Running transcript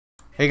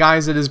Hey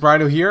guys, it is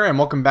Bryden here, and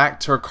welcome back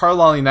to our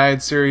Carlisle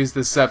United series.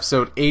 This is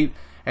episode 8,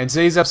 and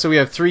today's episode we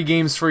have 3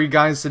 games for you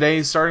guys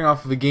today, starting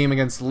off with a game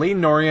against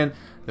Leyton Orient,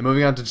 then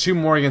moving on to 2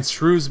 more against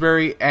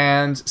Shrewsbury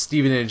and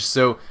Stevenage.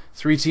 So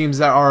 3 teams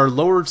that are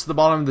lower to the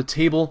bottom of the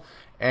table,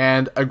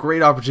 and a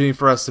great opportunity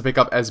for us to pick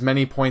up as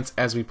many points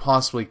as we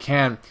possibly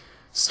can.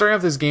 Starting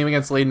off this game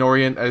against Leyton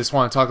Orient, I just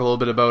want to talk a little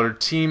bit about our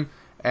team,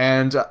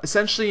 and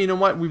essentially, you know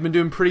what, we've been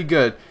doing pretty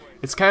good.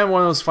 It's kind of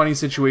one of those funny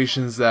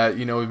situations that,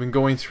 you know, we've been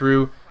going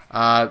through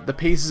the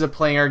paces of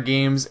playing our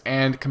games,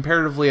 and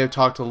comparatively, I've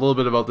talked a little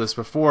bit about this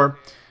before,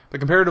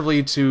 but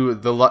comparatively to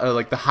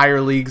the the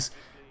higher leagues,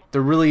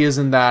 there really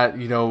isn't that,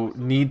 you know,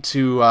 need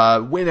to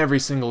win every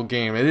single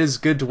game. It is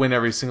good to win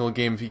every single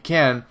game if you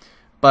can,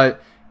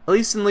 but at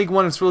least in League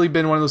 1, it's really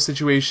been one of those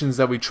situations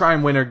that we try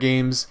and win our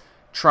games,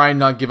 try and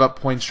not give up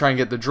points, try and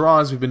get the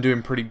draws. We've been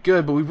doing pretty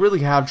good, but we really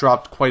have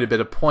dropped quite a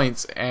bit of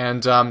points,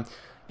 and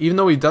even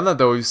though we've done that,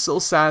 though, we've still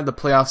sat at the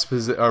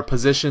playoffs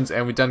positions,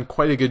 and we've done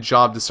quite a good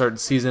job to start the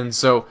season.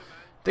 So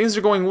things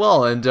are going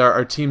well, and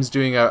our team's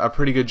doing a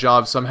pretty good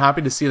job. So I'm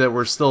happy to see that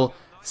we're still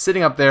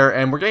sitting up there,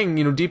 and we're getting,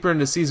 you know, deeper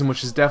into the season,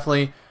 which is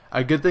definitely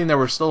a good thing that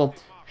we're still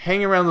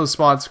hanging around those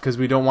spots, because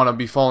we don't want to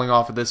be falling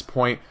off at this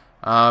point.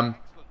 But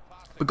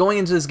going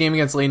into this game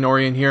against Leyton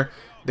Orient here,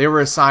 they were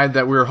a side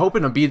that we were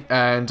hoping to beat,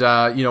 and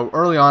you know,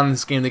 early on in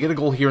this game, they get a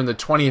goal here in the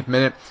 20th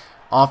minute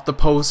off the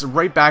post,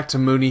 right back to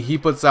Mooney. He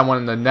puts that one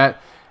in the net.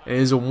 It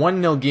is a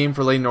 1-0 game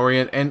for Leyton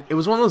Orient, and it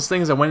was one of those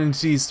things I went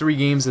into these 3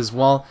 games as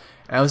well,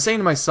 and I was saying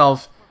to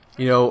myself,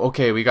 you know,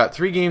 okay, we got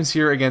 3 games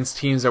here against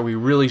teams that we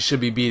really should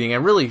be beating,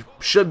 and really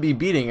should be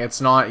beating.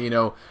 It's not, you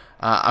know,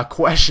 a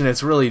question,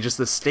 it's really just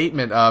a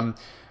statement,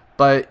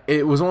 but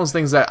it was one of those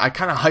things that I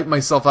kind of hyped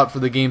myself up for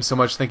the game so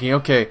much, thinking,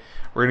 okay,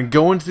 we're going to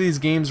go into these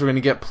games, we're going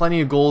to get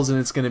plenty of goals, and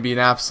it's going to be an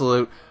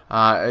absolute,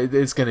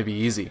 it's going to be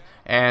easy.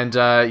 And,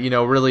 you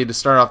know, really to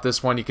start off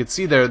this one, you could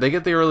see there, they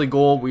get the early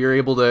goal, we were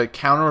able to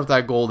counter with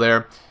that goal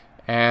there,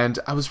 and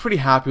I was pretty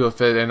happy with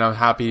it, and I'm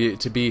happy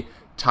to be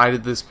tied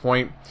at this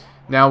point.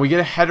 Now, we get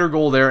a header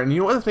goal there, and you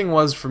know what the thing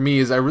was for me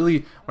is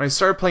when I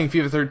started playing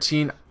FIFA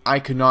 13, I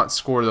could not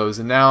score those,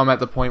 and now I'm at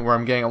the point where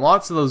I'm getting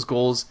lots of those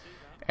goals,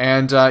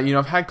 and, you know,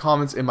 I've had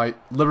comments in my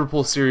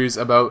Liverpool series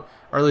about,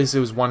 or at least it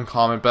was one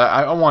comment, but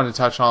I wanted to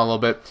touch on a little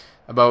bit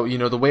about, you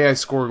know, the way I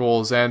score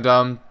goals, and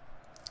I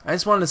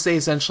just wanted to say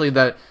essentially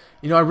that,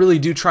 you know, I really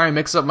do try and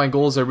mix up my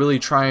goals, I really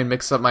try and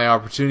mix up my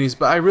opportunities,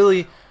 but I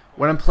really,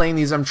 when I'm playing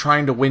these, I'm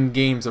trying to win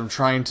games, I'm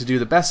trying to do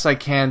the best I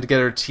can to get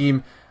our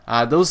team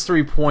those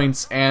 3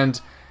 points, and,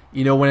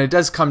 you know, when it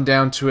does come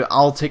down to it,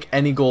 I'll take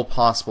any goal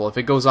possible. If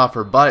it goes off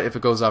her butt, if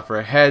it goes off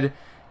her head,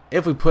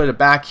 if we put a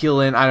back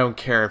heel in, I don't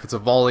care. If it's a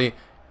volley,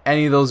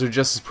 any of those are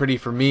just as pretty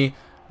for me.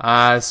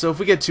 So if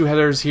we get 2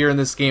 headers here in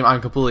this game,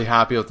 I'm completely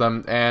happy with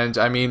them, and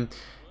I mean,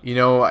 you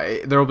know,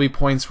 there will be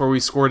points where we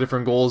score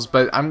different goals,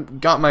 but I'm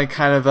got my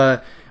kind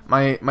of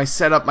my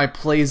setup, my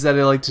plays that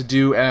I like to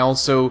do, and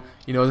also,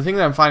 you know, the thing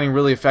that I'm finding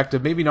really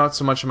effective, maybe not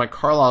so much in my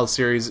Carlisle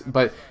series,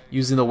 but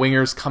using the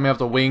wingers, coming up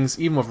the wings,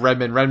 even with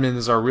Redmond. Redmond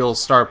is our real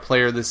star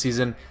player this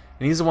season,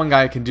 and he's the one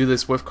guy who can do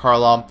this with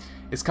Carlisle.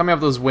 It's coming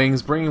up those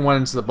wings, bringing one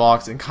into the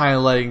box, and kind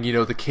of letting, you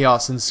know, the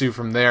chaos ensue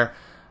from there.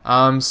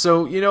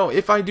 So, you know,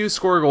 if I do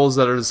score goals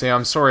that are the same,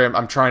 I'm sorry,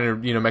 I'm trying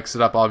to, you know, mix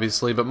it up,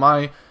 obviously, but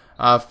my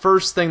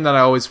first thing that I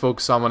always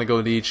focus on when I go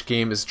into each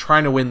game is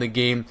trying to win the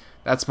game.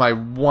 That's my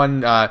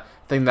one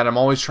thing that I'm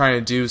always trying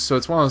to do. So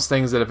it's one of those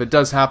things that if it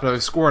does happen, if I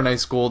score a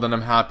nice goal, then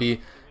I'm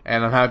happy,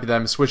 and I'm happy that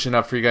I'm switching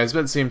up for you guys. But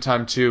at the same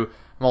time, too,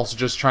 I'm also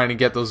just trying to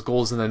get those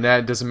goals in the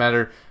net. It doesn't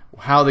matter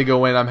how they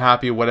go in. I'm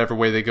happy whatever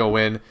way they go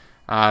in.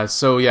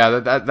 So yeah,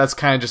 that's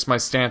kind of just my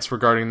stance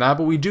regarding that.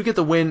 But we do get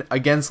the win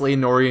against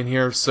Leyton Orient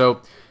here,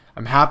 so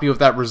I'm happy with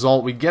that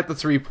result. We get the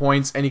 3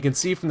 points, and you can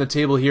see from the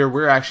table here,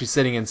 we're actually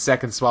sitting in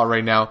 2nd spot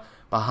right now,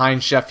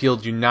 behind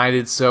Sheffield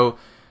United, so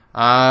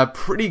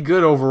pretty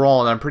good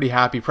overall, and I'm pretty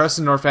happy.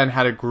 Preston North End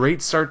had a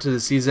great start to the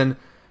season,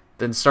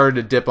 then started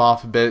to dip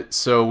off a bit,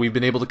 so we've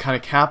been able to kind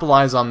of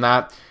capitalize on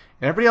that,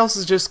 and everybody else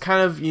has just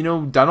kind of, you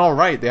know, done all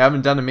right. They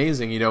haven't done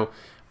amazing, you know.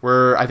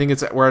 We're at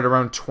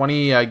around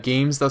 20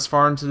 games thus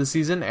far into the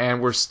season,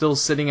 and we're still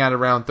sitting at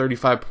around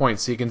 35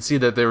 points, so you can see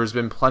that there has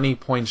been plenty of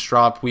points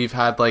dropped. We've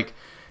had like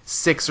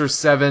 6 or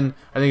 7,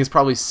 I think it's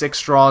probably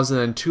 6 draws and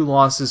then 2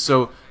 losses,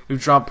 so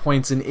we've dropped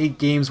points in 8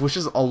 games, which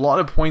is a lot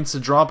of points to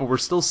drop, but we're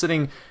still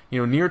sitting, you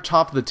know, near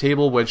top of the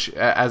table, which,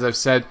 as I've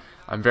said,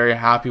 I'm very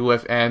happy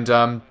with.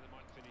 And,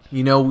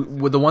 you know,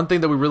 the one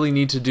thing that we really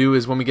need to do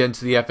is when we get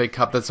into the FA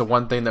Cup, that's the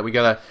one thing that we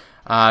gotta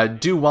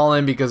do well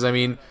in, because, I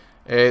mean,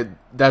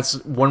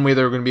 that's one way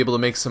that we're going to be able to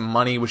make some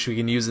money, which we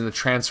can use in the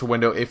transfer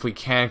window if we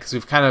can, because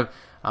we've kind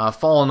of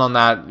fallen on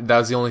that. That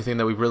was the only thing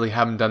that we really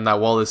haven't done that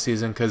well this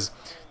season, because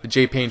the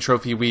J. Payne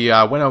Trophy, we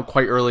went out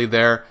quite early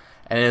there,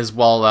 and as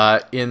well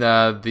in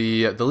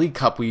the League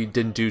Cup, we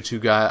didn't do too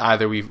good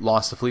either. We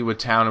lost to Fleetwood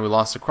Town and we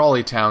lost to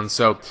Crawley Town,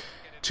 so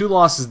 2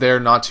 losses there.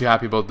 Not too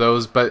happy about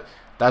those, but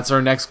that's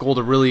our next goal,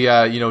 to really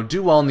you know,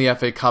 do well in the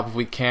FA Cup if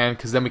we can,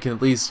 because then we can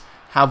at least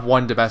have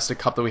one domestic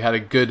cup that we had a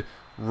good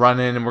run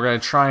in, and we're going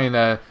to try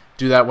and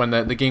do that when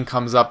the game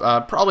comes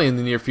up, probably in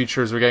the near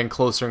future as we're getting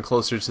closer and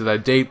closer to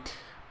that date.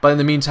 But in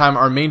the meantime,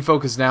 our main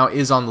focus now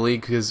is on the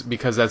league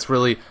because that's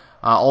really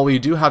all we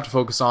do have to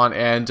focus on.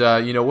 And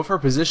with our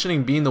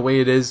positioning being the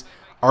way it is,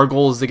 our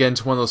goal is to get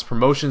into one of those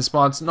promotion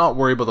spots, not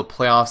worry about the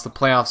playoffs. The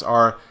playoffs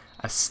are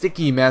a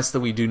sticky mess that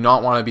we do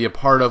not want to be a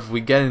part of. If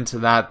we get into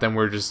that, then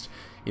we're just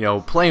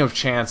playing with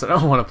chance. I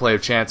don't want to play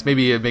with chance.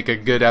 Maybe make a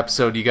good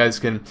episode. You guys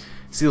can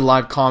see the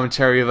live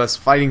commentary of us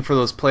fighting for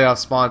those playoff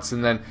spots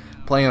and then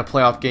playing a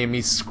playoff game,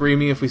 me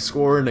screaming if we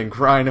score and then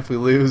crying if we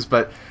lose.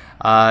 But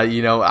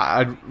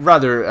I'd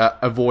rather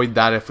avoid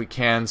that if we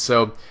can.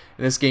 So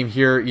in this game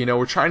here,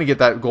 we're trying to get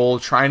that goal,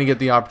 trying to get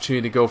the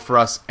opportunity to go for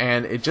us,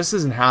 and it just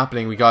isn't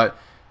happening. We got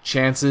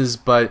chances,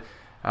 but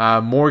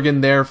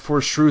Morgan there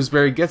for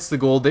Shrewsbury gets the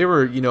goal. They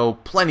were,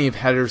 plenty of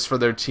headers for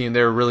their team.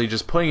 They were really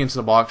just putting into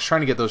the box,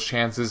 trying to get those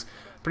chances.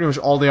 Pretty much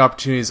all the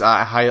opportunities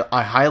I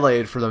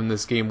highlighted for them in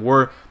this game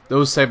were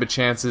those type of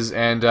chances,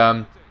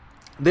 and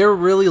they were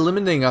really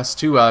limiting us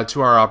to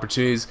our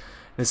opportunities.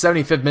 In the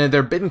 75th minute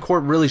there,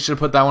 Bittencourt really should have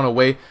put that one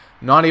away.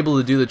 Not able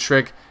to do the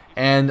trick.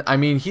 And, I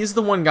mean, he's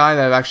the one guy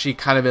that I've actually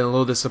kind of been a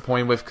little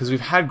disappointed with because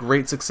we've had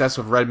great success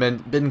with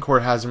Redmond.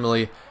 Bittencourt hasn't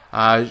really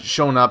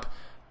shown up.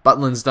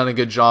 Butlin's done a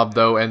good job,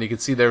 though, and you can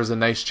see there was a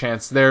nice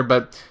chance there.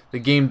 But the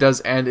game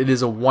does end. It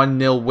is a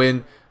 1-0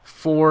 win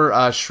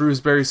for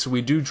Shrewsbury, so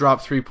we do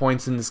drop 3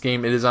 points in this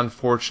game. It is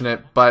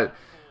unfortunate, but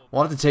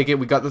we'll have to take it.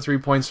 We got the 3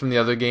 points from the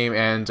other game,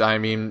 and, I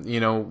mean,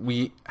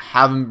 we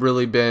haven't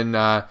really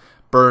been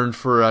burned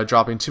for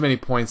dropping too many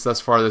points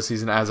thus far this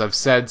season, as I've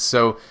said.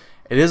 So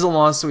it is a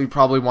loss that we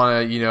probably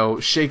want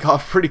to, shake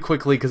off pretty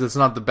quickly because it's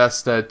not the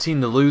best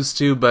team to lose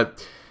to.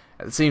 But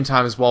at the same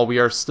time as well, we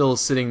are still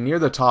sitting near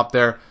the top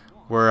there.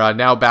 We're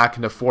now back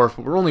into 4th,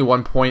 but we're only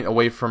 1 point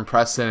away from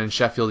Preston and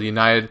Sheffield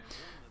United.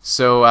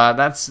 So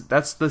that's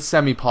the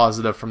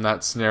semi-positive from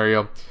that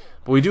scenario.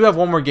 But we do have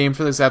one more game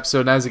for this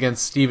episode, and that is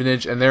against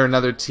Stevenage, and they're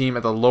another team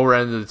at the lower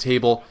end of the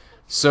table.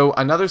 So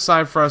another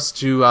side for us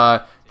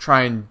to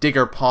try and dig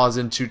our paws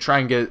into, try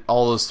and get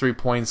all those 3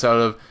 points out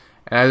of.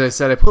 And as I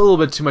said, I put a little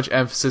bit too much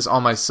emphasis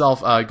on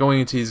myself going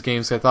into these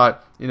games. I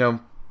thought,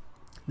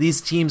 these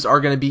teams are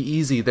going to be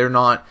easy. They're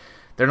not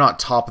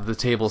top of the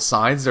table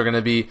sides. They're going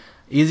to be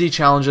easy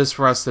challenges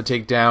for us to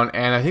take down.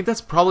 And I think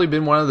that's probably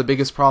been one of the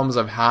biggest problems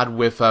I've had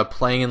with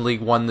playing in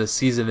League One this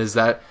season is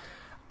that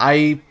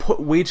I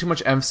put way too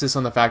much emphasis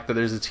on the fact that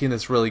there's a team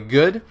that's really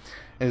good and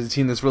there's a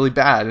team that's really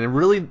bad. And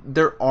really,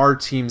 there are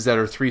teams that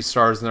are 3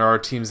 stars and there are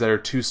teams that are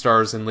 2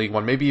 stars in League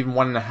One, maybe even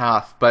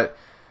 1.5. But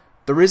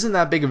there isn't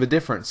that big of a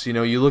difference.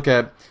 You look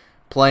at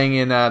playing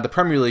in the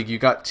Premier League, you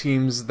got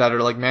teams that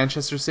are like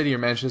Manchester City or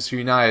Manchester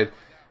United,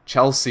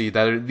 Chelsea,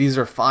 these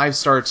are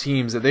 5-star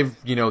teams that they've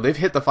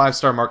hit the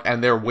 5-star mark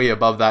and they're way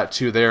above that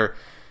too. They're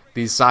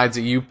these sides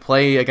that you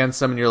play against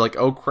them and you're like,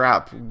 oh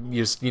crap,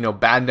 you just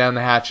batten down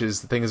the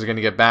hatches, things are going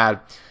to get bad.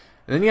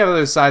 And then you have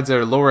other sides that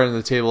are lower end of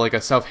the table, like a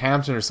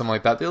Southampton or something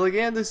like that. They're like,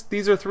 yeah,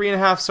 these are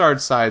 3.5-star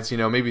sides,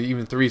 maybe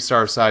even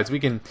 3-star sides. We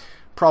can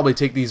probably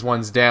take these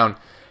ones down.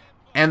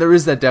 And there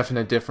is that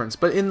definite difference.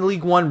 But in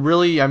League One,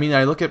 really, I mean,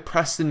 I look at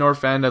Preston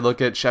North End, I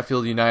look at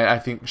Sheffield United. I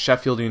think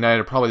Sheffield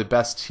United are probably the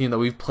best team that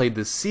we've played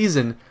this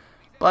season.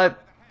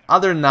 But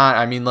other than that,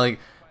 I mean, like,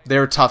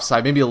 they're a tough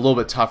side, maybe a little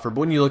bit tougher. But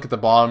when you look at the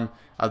bottom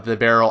of the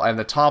barrel and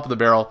the top of the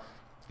barrel,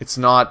 it's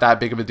not that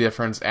big of a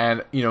difference.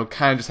 And,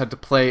 kind of just had to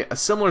play a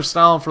similar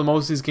style for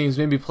most of these games,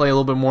 maybe play a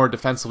little bit more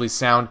defensively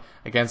sound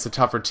against the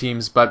tougher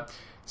teams. But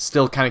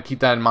still kind of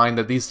keep that in mind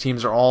that these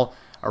teams are all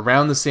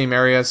around the same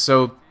area.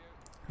 So,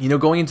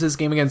 going into this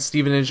game against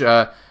Stevenage,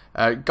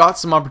 got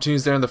some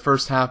opportunities there in the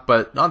first half,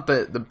 but not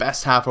the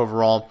best half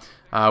overall.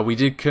 We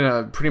did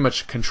pretty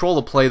much control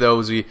the play, though,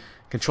 as we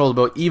controlled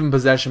about even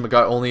possession, but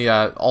got only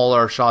all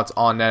our shots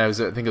on net.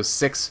 I think it was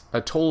 6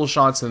 total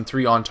shots and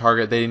 3 on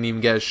target. They didn't even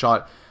get a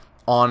shot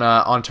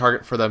on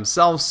target for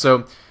themselves,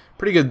 so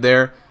pretty good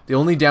there. The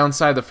only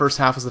downside of the first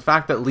half was the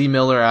fact that Lee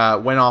Miller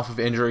went off of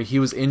injury. He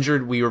was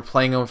injured. We were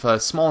playing him with a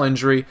small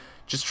injury,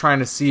 just trying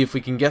to see if we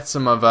can get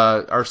some of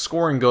our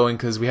scoring going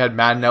because we had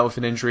Madden out with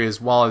an injury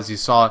as well, as you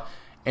saw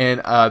in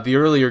the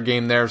earlier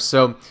game there.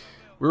 So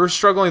we were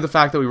struggling with the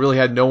fact that we really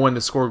had no one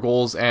to score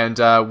goals, and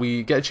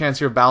we get a chance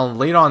here of Ballon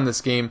late on in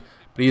this game,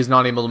 but he is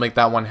not able to make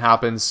that one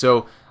happen.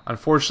 So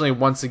unfortunately,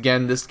 once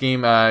again, this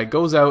game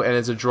goes out and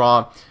it's a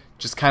draw,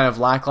 just kind of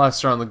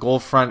lackluster on the goal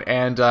front.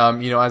 And,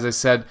 as I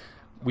said,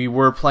 we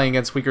were playing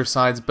against weaker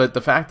sides, but the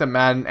fact that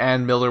Madden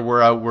and Miller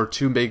were out were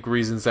 2 big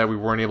reasons that we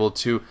weren't able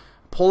to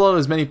pull out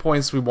as many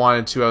points as we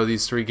wanted to out of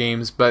these 3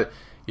 games. But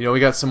we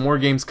got some more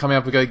games coming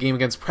up. We got a game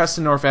against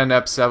Preston North End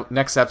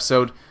next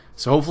episode,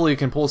 so hopefully you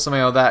can pull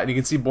something out of that. And you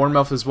can see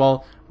Bournemouth as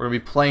well. We're going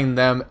to be playing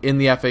them in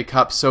the FA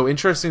Cup, so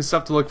interesting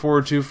stuff to look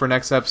forward to for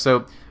next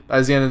episode. That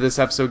is the end of this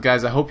episode,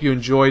 guys. I hope you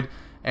enjoyed,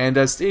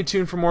 and stay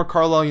tuned for more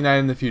Carlisle United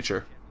in the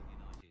future.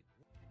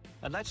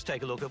 And let's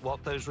take a look at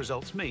what those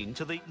results mean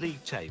to the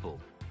league table.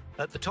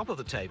 At the top of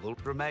the table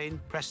remain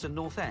Preston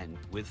North End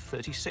with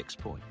 36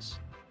 points.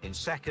 In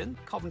second,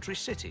 Coventry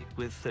City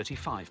with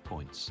 35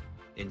 points.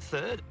 In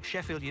third,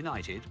 Sheffield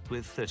United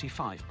with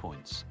 35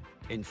 points.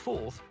 In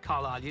fourth,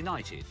 Carlisle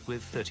United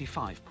with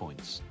 35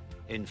 points.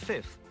 In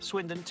fifth,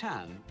 Swindon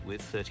Town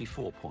with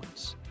 34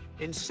 points.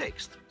 In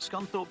sixth,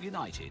 Scunthorpe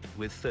United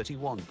with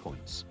 31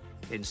 points.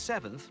 In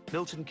seventh,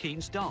 Milton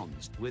Keynes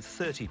Dons with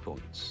 30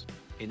 points.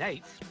 In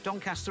eighth,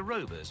 Doncaster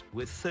Rovers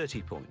with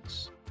 30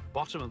 points.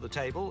 Bottom of the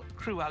table,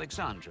 Crewe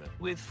Alexandra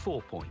with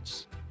 4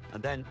 points.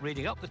 And then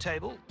reading up the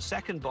table,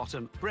 second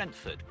bottom,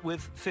 Brentford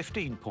with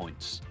 15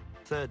 points.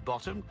 Third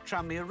bottom,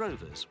 Tranmere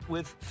Rovers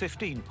with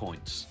 15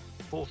 points.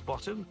 Fourth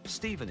bottom,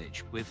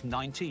 Stevenage with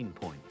 19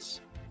 points.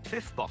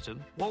 Fifth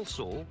bottom,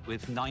 Walsall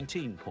with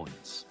 19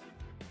 points.